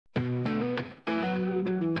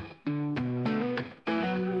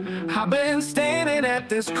I've been standing at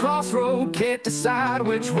this crossroad, can't decide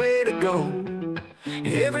which way to go.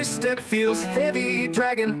 Every step feels heavy,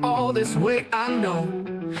 dragging all this weight. I know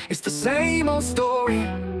it's the same old story.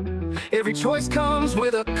 Every choice comes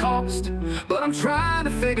with a cost, but I'm trying to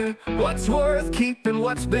figure what's worth keeping,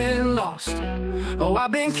 what's been lost. Oh,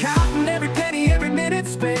 I've been counting every penny, every minute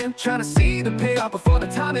spent, trying to see the payoff before the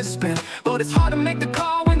time is spent. But it's hard to make the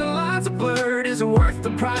call when the lines are blurred. Is it worth the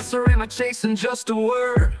price, or am I chasing just a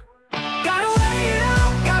word? Gotta weigh it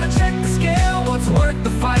out, gotta check the scale. What's worth the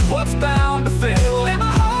fight, what's bound to fail? Am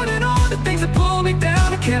I holding on to things that pull me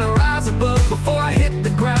down, or can I rise above before I hit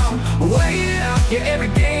the ground? Weigh it out, yeah, every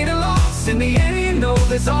gain and loss. In the end, you know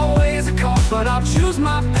there's always a cost, but I'll choose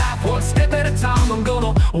my path one step at a time. I'm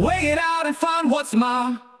gonna weigh it out and find what's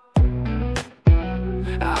mine.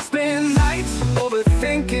 I spend nights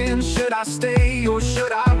overthinking, should I stay or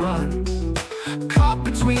should I run? Caught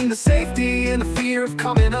between the safety and the fear of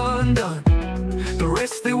coming undone. The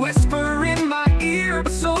risks they whisper in my ear,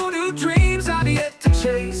 but so do dreams I've yet to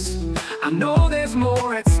chase. I know there's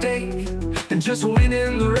more at stake than just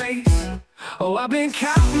winning the race. Oh, I've been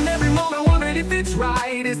counting every moment, wondering if it's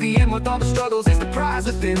right. Is the end with all the struggles, is the prize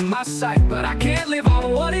within my sight? But I can't live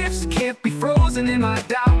on what ifs, can't be frozen in my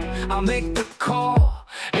doubt. I'll make the call,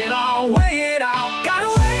 and I'll weigh it out. Gotta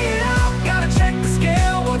weigh it out, gotta check the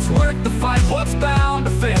scale. What's worth the fight, what's bound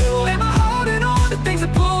to fail? Am I holding on to things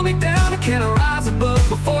that pull me down, or can I rise above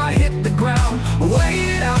before I hit the ground?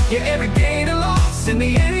 Weigh it out, yeah, every gain and loss. In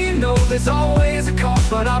the end, you know there's always a cost,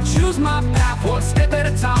 but I'll choose my path one step at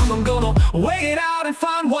a time. I'm gonna weigh it out and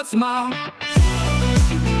find what's mine.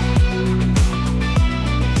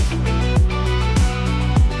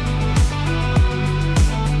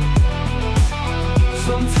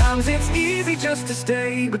 Sometimes it's easy just to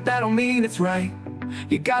stay, but that don't mean it's right.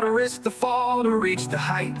 You gotta risk the fall to reach the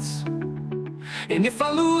heights. And if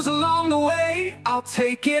I lose along the way, I'll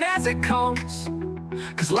take it as it comes.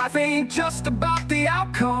 'Cause life ain't just about the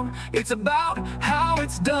outcome, it's about how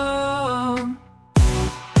it's done.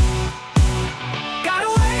 Gotta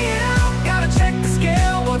weigh it out, gotta check the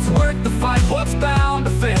scale. What's worth the fight, what's bound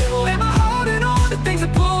to fail? Am I holding on to things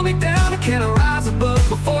that pull me down, or can I rise above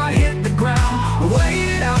before I hit the ground?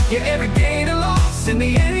 Weigh it out, yeah, every gain and loss. In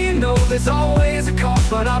the end, you know there's always a cost,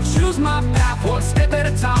 but I'll choose my path one step at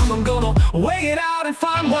a time. I'm gonna weigh it out and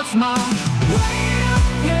find what's mine. Weigh it